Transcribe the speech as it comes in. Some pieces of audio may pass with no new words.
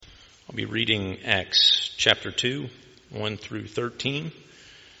I'll be reading Acts chapter 2, 1 through 13.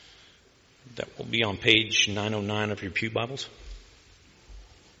 That will be on page 909 of your pew Bibles.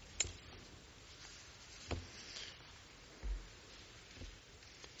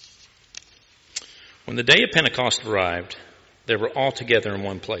 When the day of Pentecost arrived, they were all together in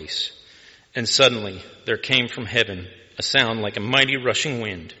one place. And suddenly there came from heaven a sound like a mighty rushing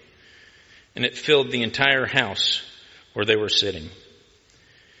wind, and it filled the entire house where they were sitting.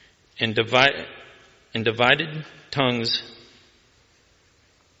 And divided tongues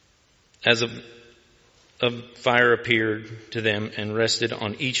as of fire appeared to them and rested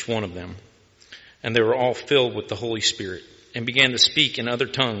on each one of them. And they were all filled with the Holy Spirit and began to speak in other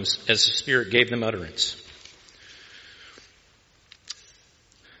tongues as the Spirit gave them utterance.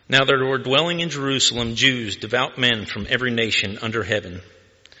 Now there were dwelling in Jerusalem Jews, devout men from every nation under heaven.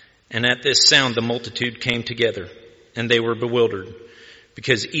 And at this sound the multitude came together, and they were bewildered,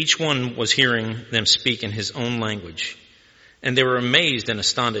 because each one was hearing them speak in his own language. And they were amazed and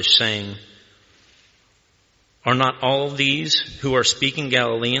astonished, saying, "Are not all of these who are speaking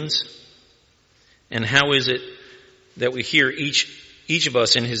Galileans? And how is it that we hear each of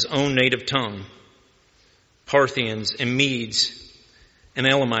us in his own native tongue? Parthians and Medes and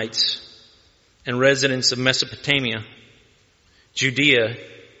Elamites and residents of Mesopotamia, Judea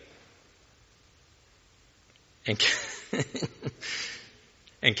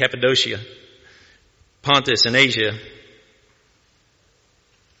and Cappadocia, Pontus and Asia,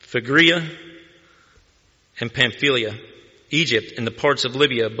 Phrygia and Pamphylia, Egypt and the parts of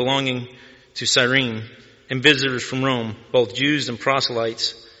Libya belonging to Cyrene, and visitors from Rome, both Jews and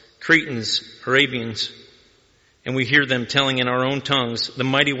proselytes, Cretans, Arabians. And we hear them telling in our own tongues the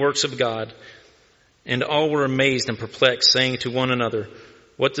mighty works of God. And all were amazed and perplexed, saying to one another,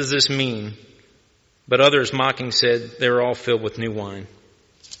 'What does this mean?' But others mocking said, 'They are all filled with new wine.'"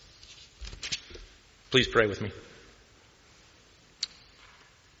 Please pray with me.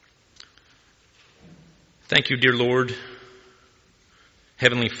 Thank you, dear Lord,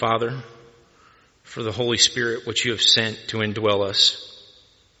 Heavenly Father, for the Holy Spirit which you have sent to indwell us,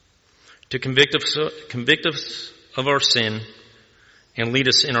 to convict us of our sin and lead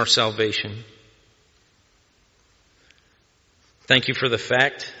us in our salvation. Thank you for the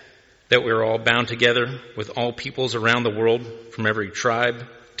fact that we are all bound together with all peoples around the world from every tribe,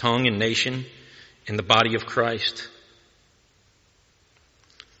 tongue, and nation in the body of Christ.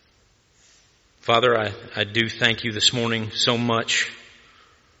 Father, I do thank you this morning so much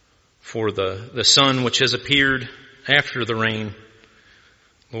for the sun which has appeared after the rain.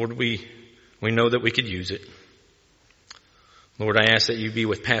 Lord, we know that we could use it. Lord, I ask that you be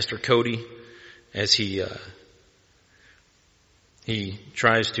with Pastor Cody as he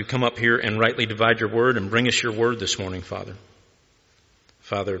tries to come up here and rightly divide your word and bring us your word this morning, Father.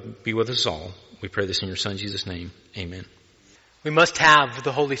 Father, be with us all. We pray this in your Son, Jesus' name. Amen. We must have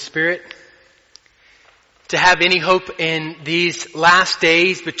the Holy Spirit to have any hope in these last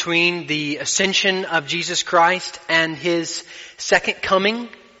days between the ascension of Jesus Christ and his second coming,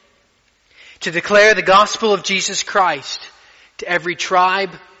 to declare the gospel of Jesus Christ to every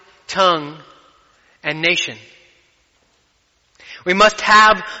tribe, tongue, and nation. We must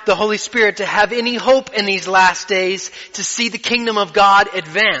have the Holy Spirit to have any hope in these last days to see the kingdom of God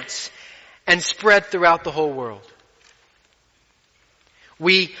advance and spread throughout the whole world.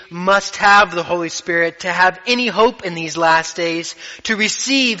 We must have the Holy Spirit to have any hope in these last days to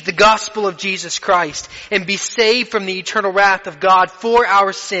receive the gospel of Jesus Christ and be saved from the eternal wrath of God for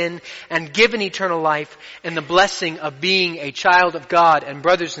our sin and given eternal life and the blessing of being a child of God. And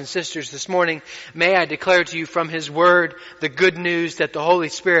brothers and sisters, this morning, may I declare to you from His Word the good news that the Holy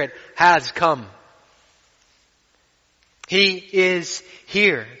Spirit has come. He is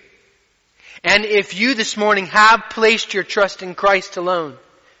here. And if you this morning have placed your trust in Christ alone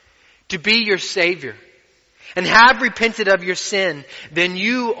to be your Savior and have repented of your sin, then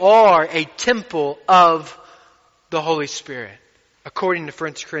you are a temple of the Holy Spirit, according to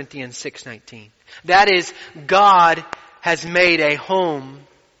 1 Corinthians 6:19. That is, God has made a home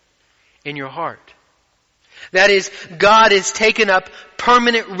in your heart. That is, God has taken up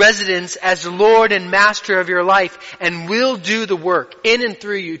permanent residence as Lord and Master of your life and will do the work in and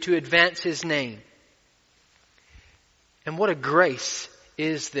through you to advance His name. And what a grace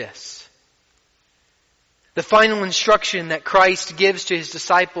is this. The final instruction that Christ gives to His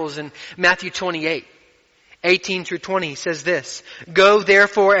disciples in Matthew 28:18 through 20 says this: "Go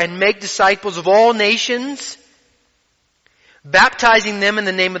therefore and make disciples of all nations, baptizing them in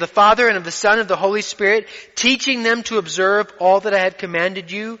the name of the Father and of the Son and of the Holy Spirit, teaching them to observe all that I have commanded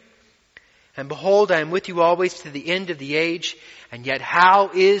you. And behold, I am with you always to the end of the age. And yet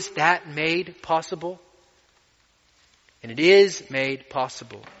how is that made possible? And it is made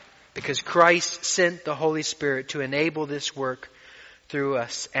possible because Christ sent the Holy Spirit to enable this work through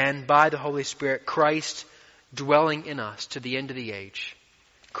us. And by the Holy Spirit, Christ dwelling in us to the end of the age.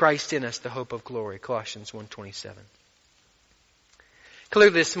 Christ in us, the hope of glory. Colossians 1:27.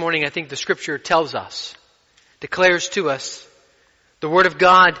 Clearly this morning, I think the Scripture tells us, declares to us, the Word of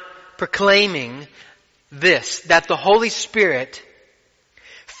God proclaiming this, that the Holy Spirit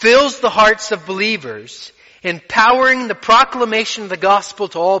fills the hearts of believers, empowering the proclamation of the gospel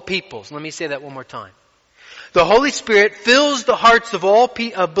to all peoples. Let me say that one more time. The Holy Spirit fills the hearts of all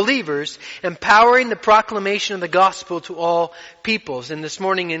believers, empowering the proclamation of the gospel to all peoples. And this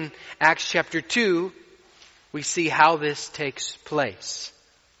morning in Acts chapter 2, we see how this takes place,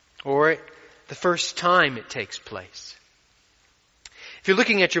 or the first time it takes place. If you're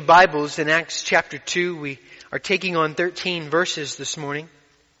looking at your Bibles in Acts chapter 2, we are taking on 13 verses this morning.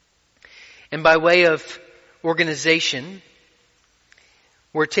 And by way of organization,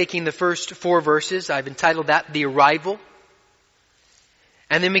 we're taking the first 4 verses. I've entitled that The Arrival.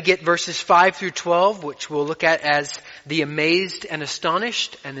 And then we get verses 5 through 12, which we'll look at as The Amazed and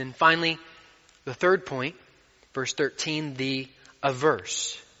Astonished. And then finally, the third point, verse 13, The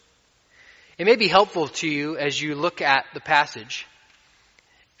Averse. It may be helpful to you as you look at the passage,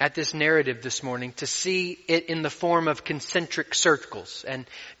 at this narrative this morning, to see it in the form of concentric circles. And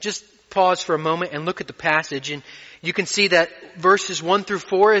just pause for a moment and look at the passage, and you can see that verses 1 through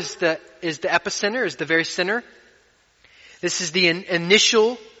 4 is the epicenter, is the very center. This is the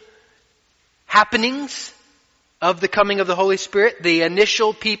initial happenings of the coming of the Holy Spirit, the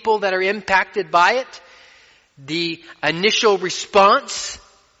initial people that are impacted by it, the initial response,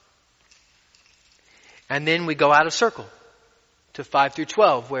 and then we go out of circle to 5 through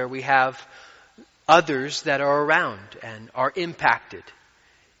 12, where we have others that are around and are impacted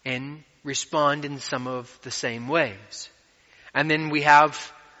and respond in some of the same ways. And then we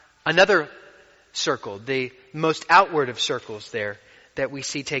have another circle, the most outward of circles there, that we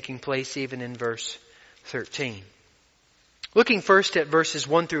see taking place even in verse 13. Looking first at verses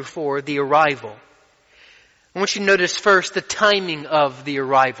 1 through 4, the arrival. I want you to notice first the timing of the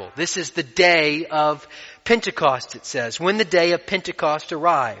arrival. This is the day of Pentecost, it says, when the day of Pentecost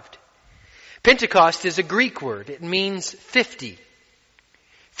arrived. Pentecost is a Greek word. It means 50.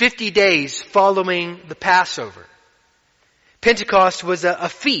 50 days following the Passover. Pentecost was a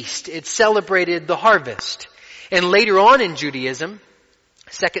feast. It celebrated the harvest. And later on in Judaism,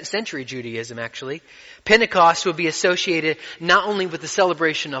 2nd century Judaism actually, Pentecost would be associated not only with the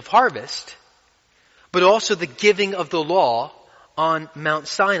celebration of harvest, but also the giving of the law on Mount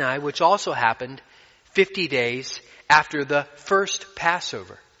Sinai, which also happened 50 days after the first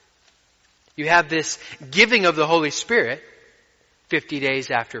Passover. You have this giving of the Holy Spirit 50 days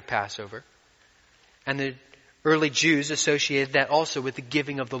after Passover. And the early Jews associated that also with the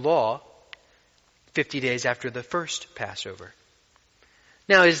giving of the law 50 days after the first Passover.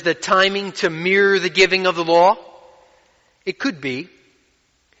 Now, is the timing to mirror the giving of the law? It could be.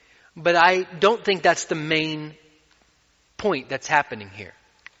 But I don't think that's the main point that's happening here.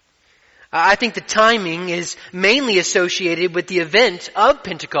 I think the timing is mainly associated with the event of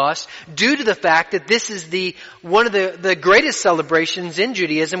Pentecost due to the fact that this is one of the greatest celebrations in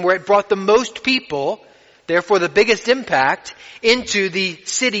Judaism, where it brought the most people, therefore the biggest impact, into the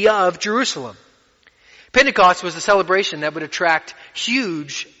city of Jerusalem. Pentecost was a celebration that would attract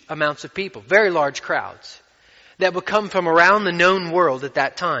huge amounts of people, very large crowds, that would come from around the known world at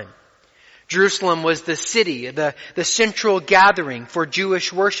that time. Jerusalem was the city, the central gathering for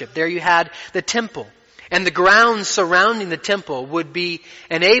Jewish worship. There you had the temple. And the grounds surrounding the temple would be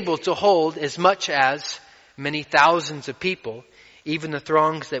enabled to hold as much as many thousands of people, even the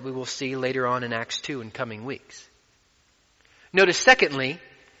throngs that we will see later on in Acts 2 in coming weeks. Notice secondly,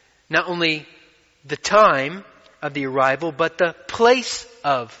 not only the time of the arrival, but the place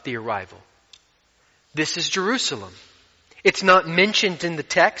of the arrival. This is Jerusalem. It's not mentioned in the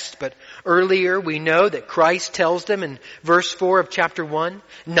text, but earlier we know that Christ tells them in verse 4 of chapter 1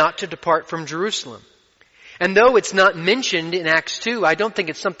 not to depart from Jerusalem. And though it's not mentioned in Acts 2, I don't think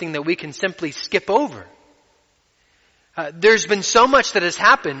it's something that we can simply skip over. There's been so much that has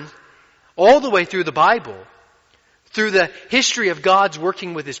happened all the way through the Bible, through the history of God's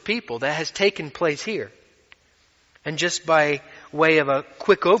working with His people, that has taken place here. And just by way of a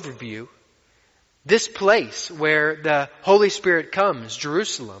quick overview, this place where the Holy Spirit comes,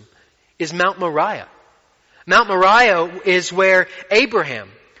 Jerusalem, is Mount Moriah. Mount Moriah is where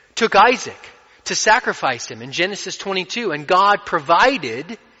Abraham took Isaac to sacrifice him in Genesis 22, and God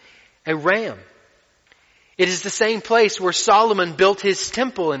provided a ram. It is the same place where Solomon built his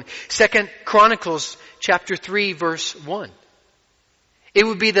temple in 2 Chronicles chapter 3 verse 1. It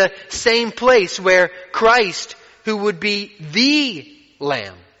would be the same place where Christ, who would be the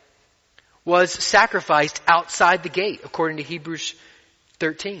Lamb, was sacrificed outside the gate, according to Hebrews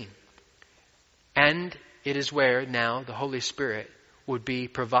 13. And it is where now the Holy Spirit would be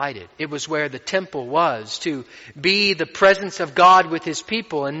provided. It was where the temple was to be the presence of God with His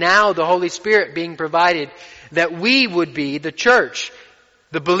people, and now the Holy Spirit being provided that we would be the church,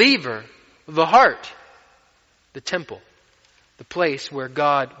 the believer, the heart, the temple, the place where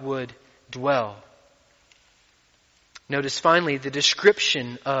God would dwell. Notice finally the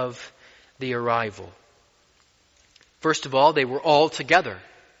description of the arrival. First of all, they were all together.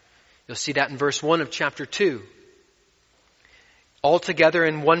 You'll see that in verse 1 of chapter 2. All together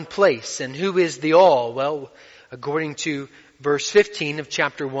in one place. And who is the all? Well, according to verse 15 of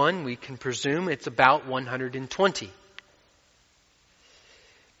chapter 1, we can presume it's about 120.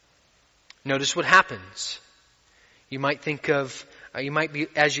 Notice what happens. You might think of,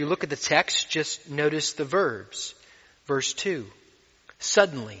 as you look at the text, just notice the verbs. Verse 2,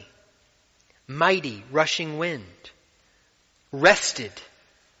 suddenly, mighty rushing wind, rested,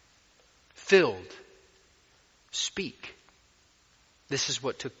 filled, speak. This is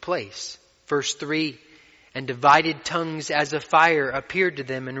what took place. Verse 3, and divided tongues as of fire appeared to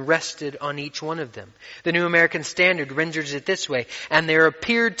them and rested on each one of them. The New American Standard renders it this way, and there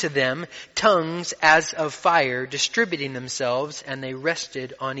appeared to them tongues as of fire distributing themselves, and they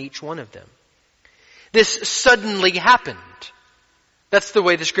rested on each one of them. This suddenly happened. That's the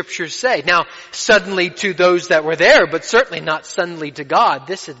way the Scriptures say. Now, suddenly to those that were there, but certainly not suddenly to God.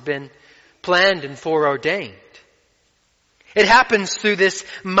 This had been planned and foreordained. It happens through this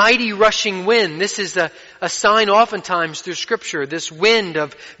mighty rushing wind. This is a sign oftentimes through Scripture, this wind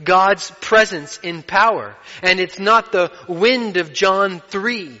of God's presence in power. And it's not the wind of John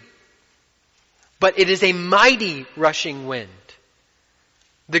 3, but it is a mighty rushing wind.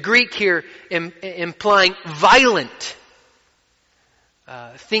 The Greek here implying violent.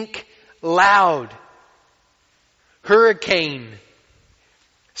 Think loud. Hurricane.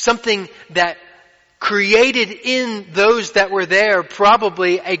 Something that created in those that were there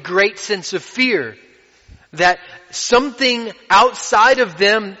probably a great sense of fear. That something outside of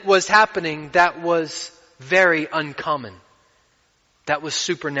them was happening that was very uncommon. That was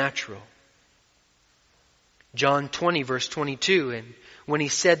supernatural. John 20 verse 22, and when He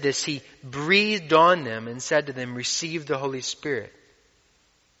said this, He breathed on them and said to them, receive the Holy Spirit.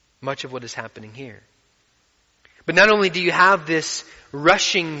 Much of what is happening here. But not only do you have this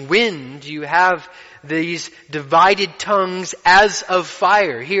rushing wind, you have these divided tongues as of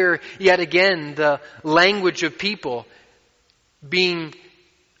fire. Here, yet again, the language of people being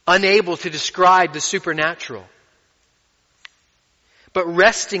unable to describe the supernatural. But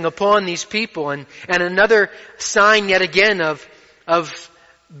resting upon these people, and another sign yet again of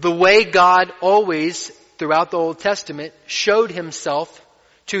the way God always, throughout the Old Testament, showed Himself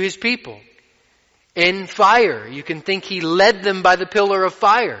to His people. In fire. You can think He led them by the pillar of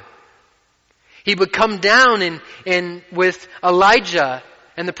fire. He would come down and with Elijah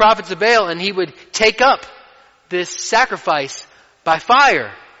and the prophets of Baal, and He would take up this sacrifice by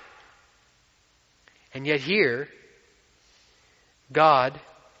fire. And yet here, God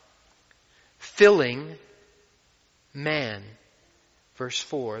filling man. Verse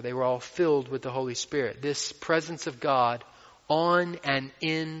 4, they were all filled with the Holy Spirit. This presence of God on and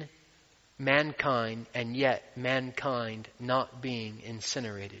in mankind, and yet mankind not being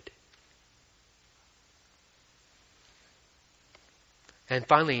incinerated. And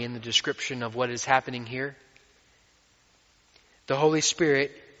finally, in the description of what is happening here, the Holy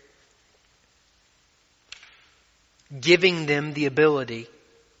Spirit giving them the ability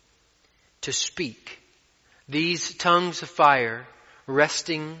to speak. These tongues of fire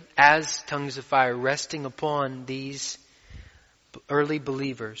resting as tongues of fire, resting upon these early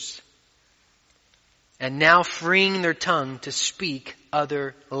believers. And now freeing their tongue to speak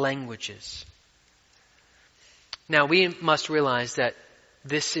other languages. Now we must realize that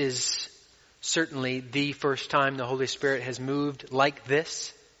this is certainly the first time the Holy Spirit has moved like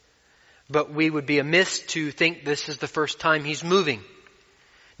this. But we would be amiss to think this is the first time He's moving.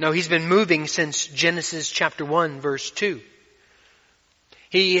 No, He's been moving since Genesis chapter 1 verse 2.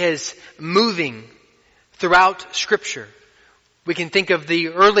 He is moving throughout Scripture. We can think of the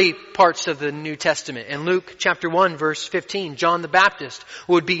early parts of the New Testament. In Luke chapter 1 verse 15, John the Baptist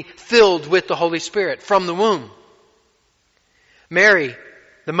would be filled with the Holy Spirit from the womb. Mary,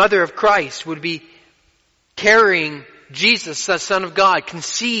 the mother of Christ, would be carrying Jesus, the Son of God,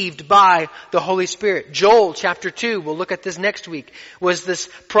 conceived by the Holy Spirit. Joel chapter 2, we'll look at this next week, was this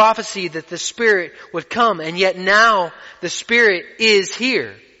prophecy that the Spirit would come, and yet now the Spirit is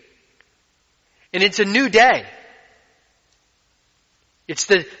here. And it's a new day. It's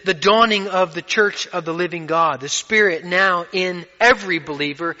the dawning of the church of the living God. The Spirit now in every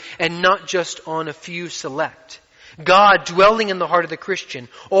believer and not just on a few select. God dwelling in the heart of the Christian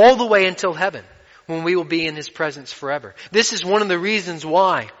all the way until heaven, when we will be in His presence forever. This is one of the reasons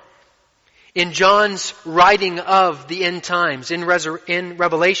why in John's writing of the end times, in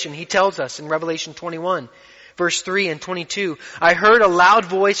Revelation, he tells us in Revelation 21, verse 3 and 22, I heard a loud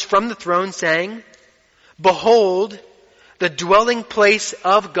voice from the throne saying, Behold, the dwelling place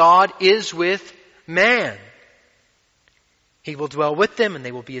of God is with man. He will dwell with them, and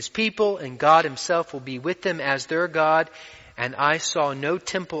they will be His people, and God Himself will be with them as their God. And I saw no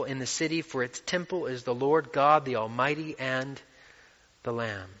temple in the city, for its temple is the Lord God, the Almighty, and the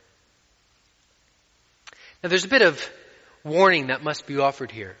Lamb. Now there's a bit of warning that must be offered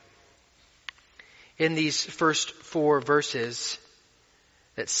here in these first 4 verses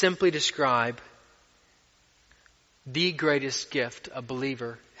that simply describe the greatest gift a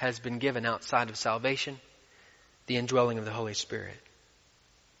believer has been given outside of salvation, the indwelling of the Holy Spirit.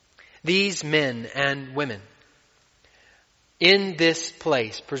 These men and women in this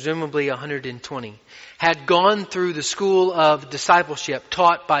place, presumably 120, had gone through the school of discipleship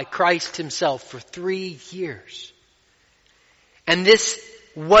taught by Christ Himself for 3 years. And this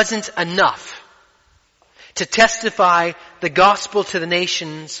wasn't enough to testify the gospel to the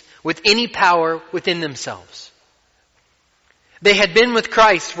nations with any power within themselves. They had been with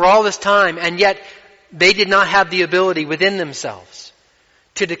Christ for all this time, and yet they did not have the ability within themselves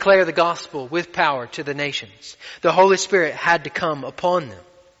to declare the gospel with power to the nations. The Holy Spirit had to come upon them.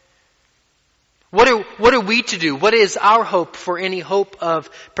 What are we to do? What is our hope for any hope of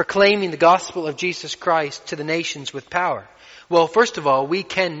proclaiming the gospel of Jesus Christ to the nations with power? Well, first of all, we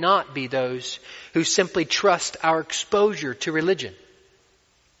cannot be those who simply trust our exposure to religion.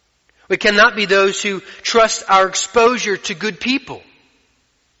 We cannot be those who trust our exposure to good people.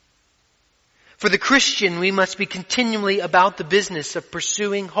 For the Christian, we must be continually about the business of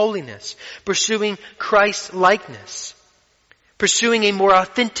pursuing holiness, pursuing Christ-likeness, pursuing a more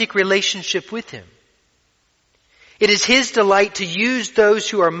authentic relationship with Him. It is His delight to use those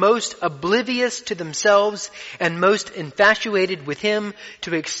who are most oblivious to themselves and most infatuated with Him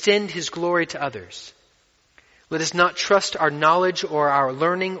to extend His glory to others. Let us not trust our knowledge or our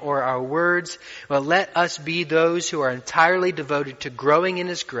learning or our words, but let us be those who are entirely devoted to growing in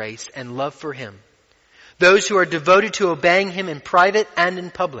His grace and love for Him. Those who are devoted to obeying Him in private and in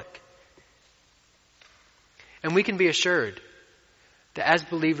public. And we can be assured that as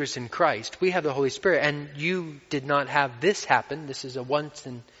believers in Christ, we have the Holy Spirit, and you did not have this happen. This is a once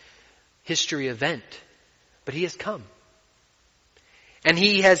in history event. But He has come. And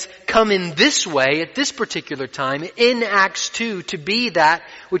He has come in this way at this particular time in Acts 2 to be that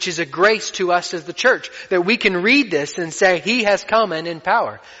which is a grace to us as the church. That we can read this and say He has come and in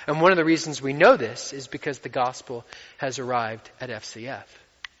power. And one of the reasons we know this is because the gospel has arrived at FCF.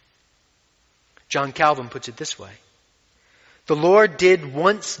 John Calvin puts it this way. The Lord did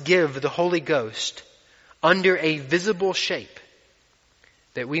once give the Holy Ghost under a visible shape,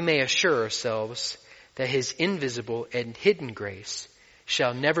 that we may assure ourselves that His invisible and hidden grace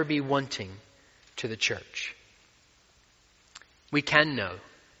shall never be wanting to the church. We can know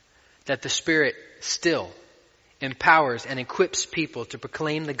that the Spirit still empowers and equips people to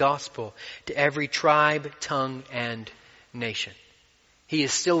proclaim the gospel to every tribe, tongue, and nation. He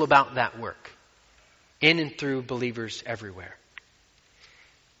is still about that work, in and through believers everywhere.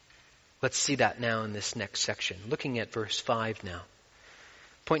 Let's see that now in this next section. Looking at verse 5 now.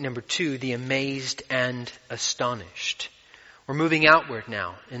 Point number 2, the amazed and astonished. We're moving outward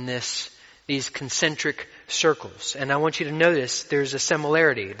now in these concentric circles. And I want you to notice there's a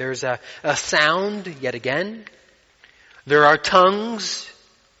similarity. There's a sound, yet again. There are tongues,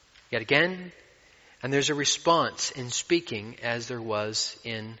 yet again. And there's a response in speaking as there was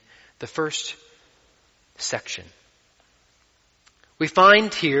in the first section. We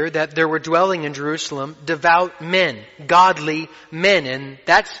find here that there were dwelling in Jerusalem devout men, godly men, and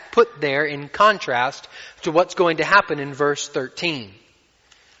that's put there in contrast to what's going to happen in verse 13.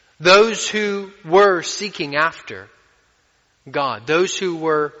 Those who were seeking after God, those who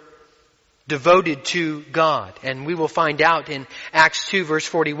were devoted to God. And we will find out in Acts 2 verse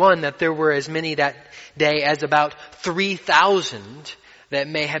 41 that there were as many that day as about 3,000 that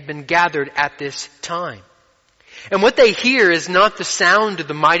may have been gathered at this time. And what they hear is not the sound of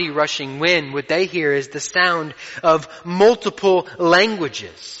the mighty rushing wind. What they hear is the sound of multiple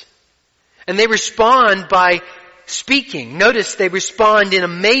languages. And they respond by speaking. Notice they respond in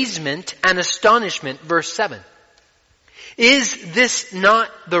amazement and astonishment. Verse 7. Is this not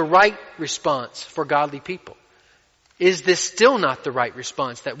the right response for godly people? Is this still not the right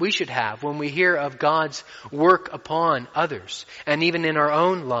response that we should have when we hear of God's work upon others and even in our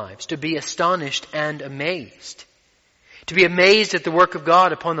own lives? To be astonished and amazed. To be amazed at the work of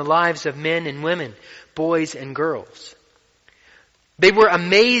God upon the lives of men and women, boys and girls. They were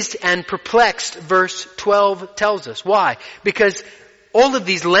amazed and perplexed, verse 12 tells us. Why? Because all of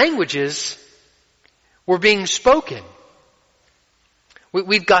these languages were being spoken.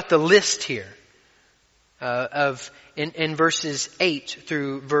 We've got the list here in verses 8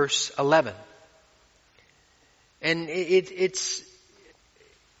 through verse 11. And it's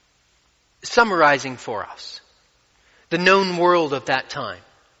summarizing for us the known world of that time.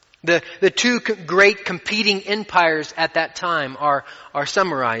 The two great competing empires at that time are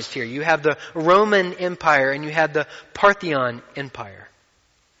summarized here. You have the Roman Empire and you have the Parthian Empire.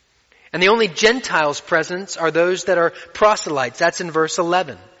 And the only Gentiles present are those that are proselytes. That's in verse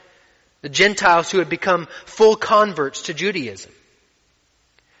 11. The Gentiles who had become full converts to Judaism.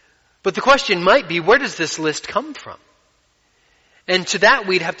 But the question might be, where does this list come from? And to that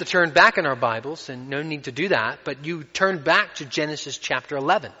we'd have to turn back in our Bibles, and no need to do that, but you turn back to Genesis chapter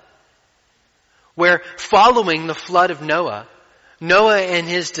 11. Where following the flood of Noah, Noah and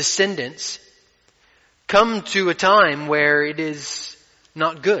his descendants come to a time where it is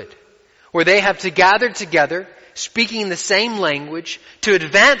not good. Where they have to gather together, speaking the same language, to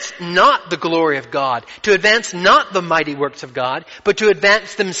advance not the glory of God, to advance not the mighty works of God, but to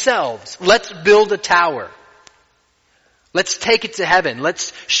advance themselves. Let's build a tower. Let's take it to heaven.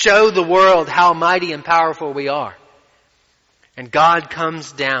 Let's show the world how mighty and powerful we are. And God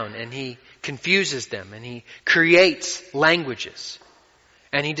comes down and He confuses them and He creates languages.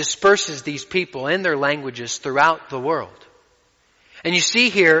 And He disperses these people in their languages throughout the world. And you see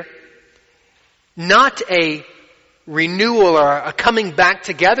here, not a renewal or a coming back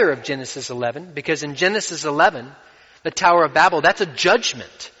together of Genesis 11, because in Genesis 11, the Tower of Babel, that's a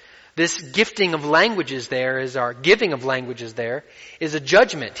judgment. This gifting of languages there is our giving of languages there is a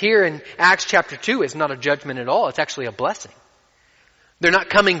judgment. Here in Acts chapter 2 is not a judgment at all. It's actually a blessing. They're not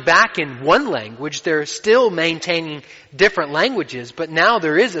coming back in one language. They're still maintaining different languages, but now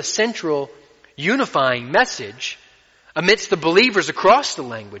there is a central unifying message amidst the believers across the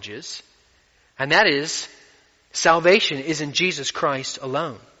languages. And that is, salvation is in Jesus Christ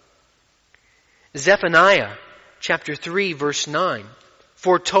alone. Zephaniah chapter 3 verse 9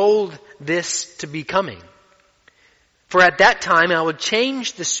 foretold this to be coming. For at that time I will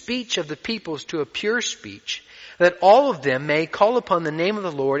change the speech of the peoples to a pure speech, that all of them may call upon the name of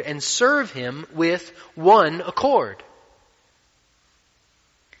the Lord and serve Him with one accord.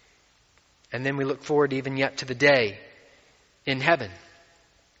 And then we look forward even yet to the day in heaven.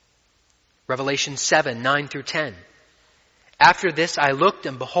 Revelation 7, 9 through 10. After this I looked,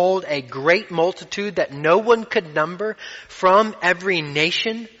 and behold, a great multitude that no one could number, from every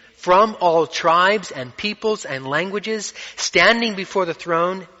nation, from all tribes and peoples and languages, standing before the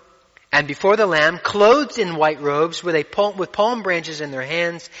throne and before the Lamb, clothed in white robes, with palm branches in their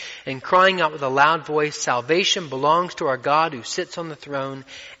hands, and crying out with a loud voice, salvation belongs to our God who sits on the throne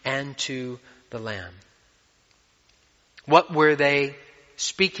and to the Lamb. What were they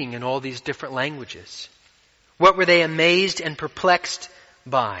speaking in all these different languages? What were they amazed and perplexed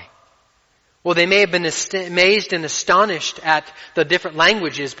by? Well, they may have been amazed and astonished at the different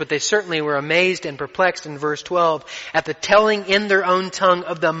languages, but they certainly were amazed and perplexed in verse 12 at the telling in their own tongue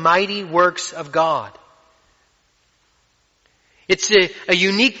of the mighty works of God. It's a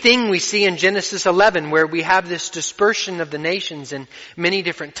unique thing we see in Genesis 11, where we have this dispersion of the nations in many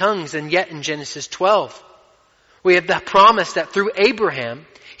different tongues, and yet in Genesis 12, we have the promise that through Abraham,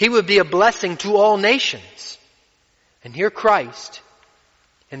 he would be a blessing to all nations. And here Christ,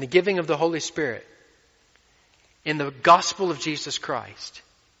 in the giving of the Holy Spirit, in the gospel of Jesus Christ,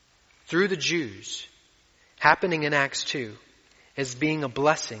 through the Jews, happening in Acts 2, as being a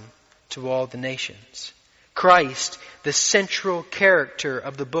blessing to all the nations. Christ, the central character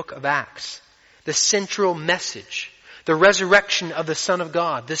of the book of Acts, the central message, the resurrection of the Son of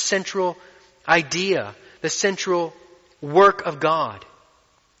God, the central idea, the central work of God.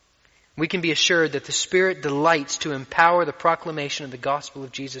 We can be assured that the Spirit delights to empower the proclamation of the gospel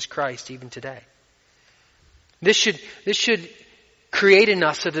of Jesus Christ even today. This should create in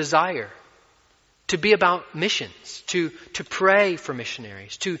us a desire to be about missions, to pray for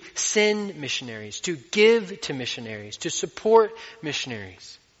missionaries, to send missionaries, to give to missionaries, to support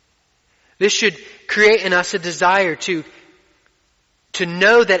missionaries. This should create in us a desire to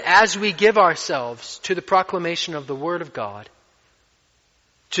know that as we give ourselves to the proclamation of the Word of God,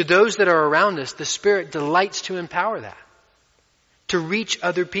 to those that are around us, the Spirit delights to empower that, to reach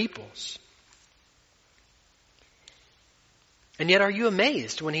other peoples. And yet, are you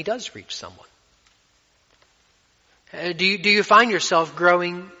amazed when He does reach someone? Do you find yourself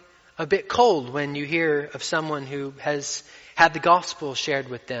growing a bit cold when you hear of someone who has had the gospel shared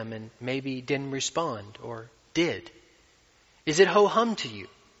with them and maybe didn't respond or did? Is it ho-hum to you?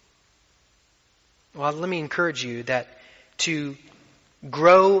 Well, let me encourage you that to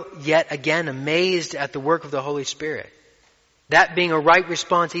grow yet again amazed at the work of the Holy Spirit, that being a right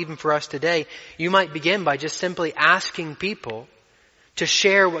response even for us today, you might begin by just simply asking people to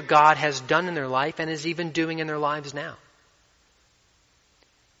share what God has done in their life and is even doing in their lives now.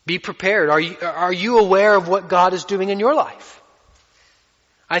 Be prepared. Are you aware of what God is doing in your life?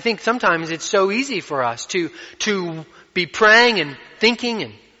 I think sometimes it's so easy for us to be praying and thinking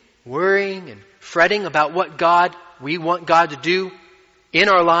and worrying and fretting about what we want God to do in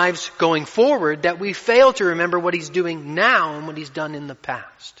our lives going forward, that we fail to remember what He's doing now and what He's done in the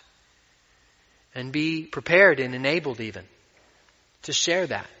past. And be prepared and enabled even to share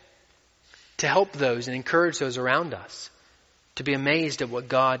that, to help those and encourage those around us to be amazed at what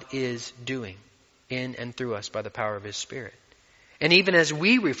God is doing in and through us by the power of His Spirit. And even as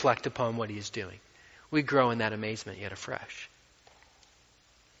we reflect upon what He is doing, we grow in that amazement yet afresh.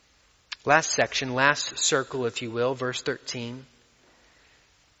 Last section, last circle, if you will, verse 13.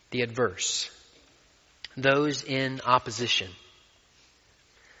 The adverse. Those in opposition.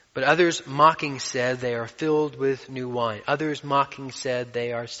 But others mocking said they are filled with new wine. Others mocking said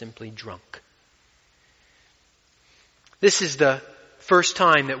they are simply drunk. This is the first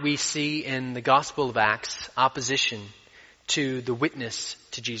time that we see in the Gospel of Acts opposition to the witness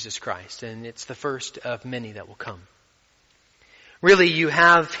to Jesus Christ. And it's the first of many that will come. Really, you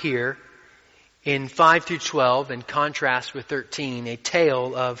have here in 5 through 12, in contrast with 13, a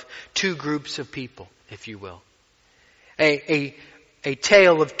tale of two groups of people, if you will. A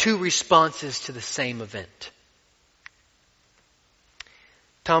tale of two responses to the same event.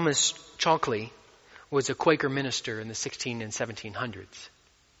 Thomas Chalkley was a Quaker minister in the 16 and 1700s.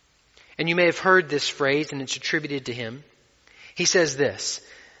 And you may have heard this phrase, and it's attributed to him. He says this: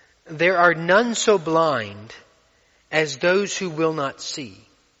 "There are none so blind as those who will not see.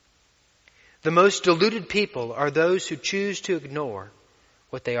 The most deluded people are those who choose to ignore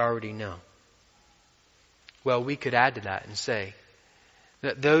what they already know." Well, we could add to that and say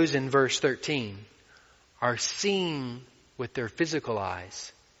that those in verse 13 are seeing with their physical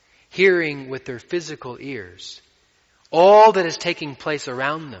eyes, hearing with their physical ears, all that is taking place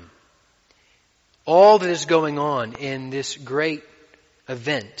around them, all that is going on in this great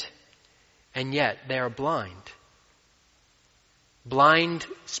event, and yet they are blind. Blind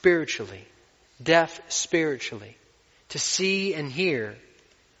spiritually, deaf spiritually, to see and hear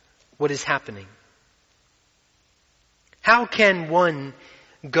what is happening. How can one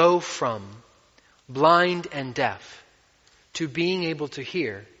go from blind and deaf to being able to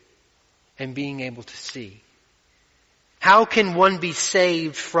hear and being able to see? How can one be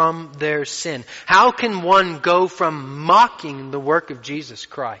saved from their sin? How can one go from mocking the work of Jesus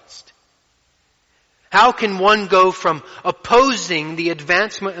Christ? How can one go from opposing the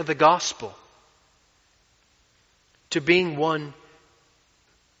advancement of the gospel to being one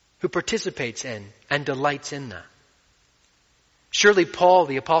who participates in and delights in that? Surely Paul,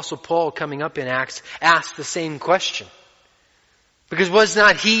 the Apostle Paul, coming up in Acts, asked the same question. Because was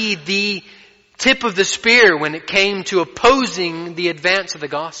not he the tip of the spear when it came to opposing the advance of the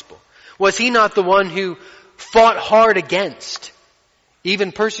gospel? Was he not the one who fought hard against,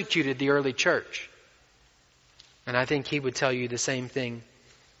 even persecuted the early church? And I think he would tell you the same thing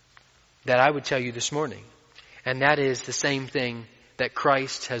that I would tell you this morning. And that is the same thing that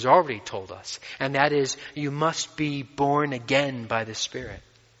Christ has already told us. And that is, you must be born again by the Spirit.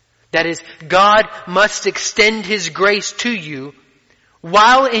 That is, God must extend His grace to you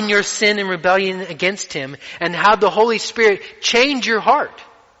while in your sin and rebellion against Him, and have the Holy Spirit change your heart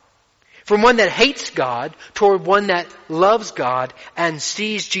from one that hates God toward one that loves God and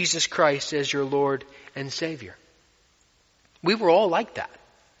sees Jesus Christ as your Lord and Savior. We were all like that.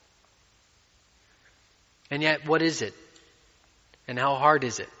 And yet, what is it? And how hard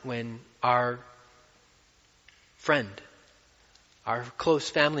is it when our friend, our close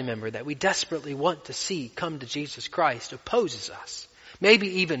family member that we desperately want to see come to Jesus Christ opposes us,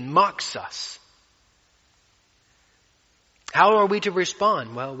 maybe even mocks us, How are we to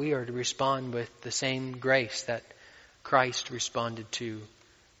respond? Well, we are to respond with the same grace that Christ responded to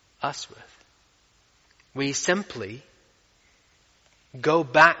us with. We simply go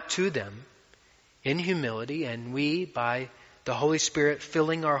back to them in humility, and we, by the Holy Spirit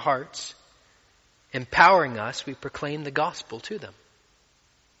filling our hearts, empowering us, we proclaim the gospel to them.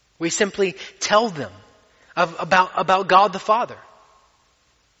 We simply tell them about God the Father,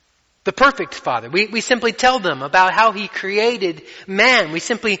 the perfect Father. We simply tell them about how He created man. We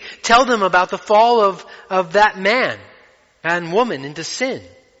simply tell them about the fall of that man and woman into sin,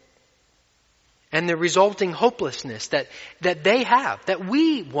 and the resulting hopelessness that they have, that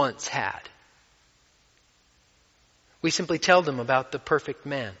we once had. We simply tell them about the perfect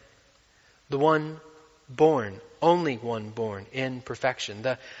man, the one born, only one born in perfection,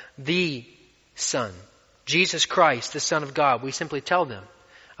 the Son, Jesus Christ, the Son of God. We simply tell them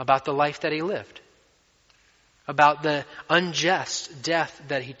about the life that He lived, about the unjust death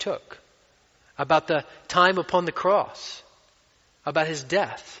that He took, about the time upon the cross, about His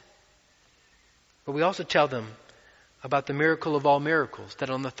death. But we also tell them about the miracle of all miracles,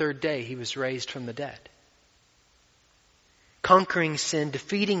 that on the third day He was raised from the dead, conquering sin,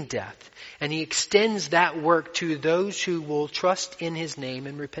 defeating death. And He extends that work to those who will trust in His name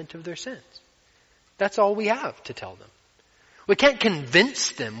and repent of their sins. That's all we have to tell them. We can't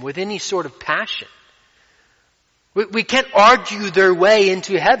convince them with any sort of passion. We can't argue their way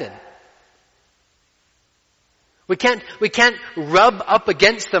into heaven. We can't rub up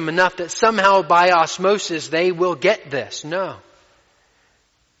against them enough that somehow by osmosis they will get this. No.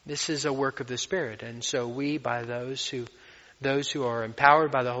 This is a work of the Spirit. And so we, by those who are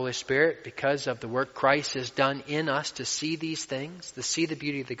empowered by the Holy Spirit because of the work Christ has done in us to see these things, to see the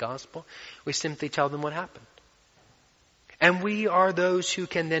beauty of the gospel, we simply tell them what happened. And we are those who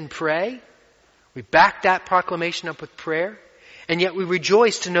can then pray. We back that proclamation up with prayer. And yet we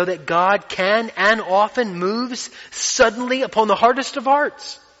rejoice to know that God can and often moves suddenly upon the hardest of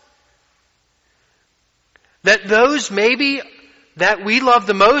hearts. That those maybe that we love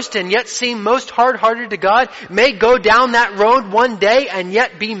the most and yet seem most hard-hearted to God may go down that road one day and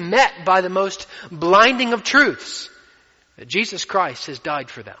yet be met by the most blinding of truths, that Jesus Christ has died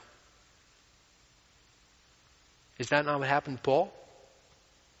for them. Is that not what happened to Paul?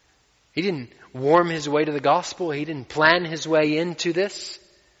 He didn't worm his way to the gospel. He didn't plan his way into this.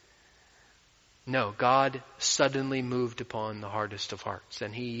 No, God suddenly moved upon the hardest of hearts.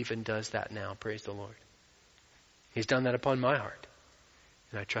 And He even does that now. Praise the Lord. He's done that upon my heart.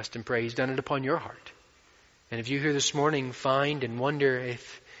 And I trust and pray He's done it upon your heart. And if you here this morning find and wonder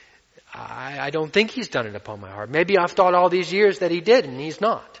if I don't think He's done it upon my heart. Maybe I've thought all these years that He did and He's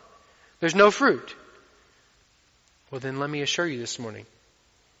not. There's no fruit. Well, then let me assure you this morning.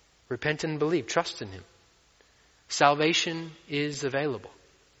 Repent and believe. Trust in Him. Salvation is available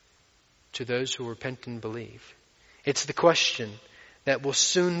to those who repent and believe. It's the question that will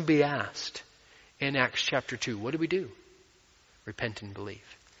soon be asked in Acts chapter 2. What do we do? Repent and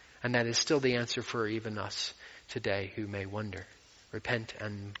believe. And that is still the answer for even us today who may wonder. Repent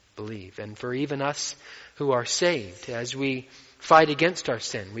and believe. And for even us who are saved, as we fight against our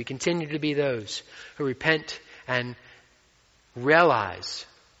sin, we continue to be those who repent and realize,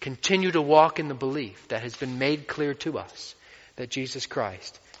 continue to walk in the belief that has been made clear to us that Jesus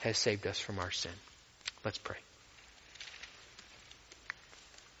Christ has saved us from our sin. Let's pray.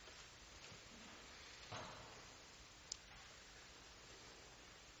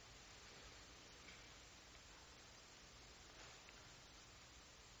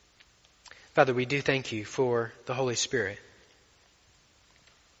 Father, we do thank You for the Holy Spirit.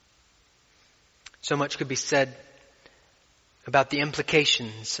 So much could be said about the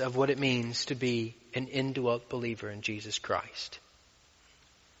implications of what it means to be an indwelt believer in Jesus Christ.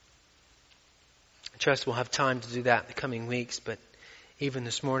 I trust we'll have time to do that in the coming weeks, but even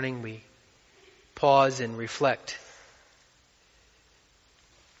this morning we pause and reflect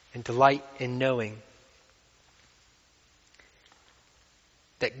and delight in knowing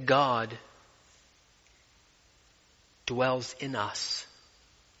that God dwells in us.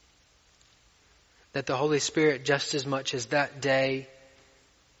 That the Holy Spirit, just as much as that day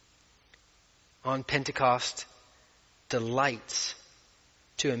on Pentecost, delights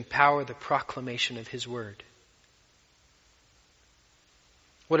to empower the proclamation of His Word.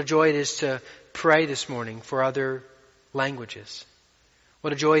 What a joy it is to pray this morning for other languages.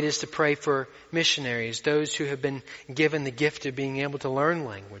 What a joy it is to pray for missionaries, those who have been given the gift of being able to learn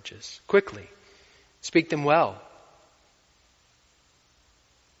languages quickly, speak them well.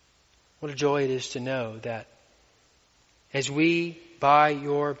 What a joy it is to know that as we, by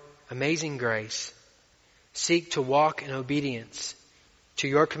Your amazing grace, seek to walk in obedience to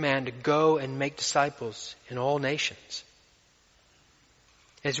your command to go and make disciples in all nations.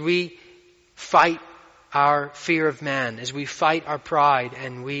 As we fight our fear of man, as we fight our pride,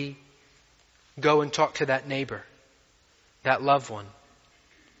 and we go and talk to that neighbor, that loved one,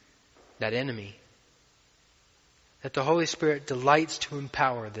 that enemy, that the Holy Spirit delights to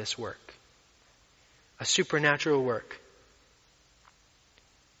empower this work, a supernatural work.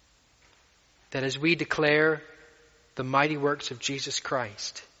 That as we declare the mighty works of Jesus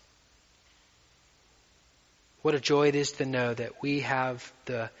Christ, what a joy it is to know that we have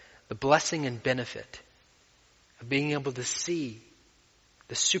the blessing and benefit of being able to see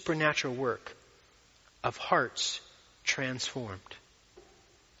the supernatural work of hearts transformed.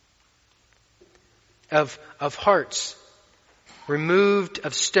 Of hearts removed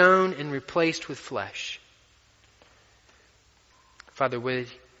of stone and replaced with flesh. Father, we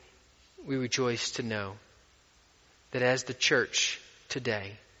rejoice to know that as the church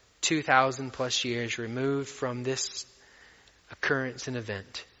today, 2,000 plus years removed from this occurrence and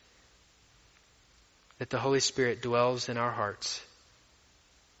event, that the Holy Spirit dwells in our hearts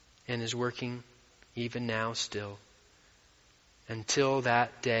and is working even now still until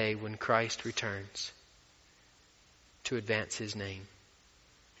that day when Christ returns to advance His name.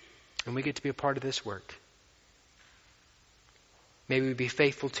 And we get to be a part of this work. May we be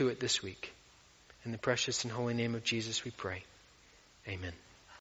faithful to it this week. In the precious and holy name of Jesus we pray. Amen.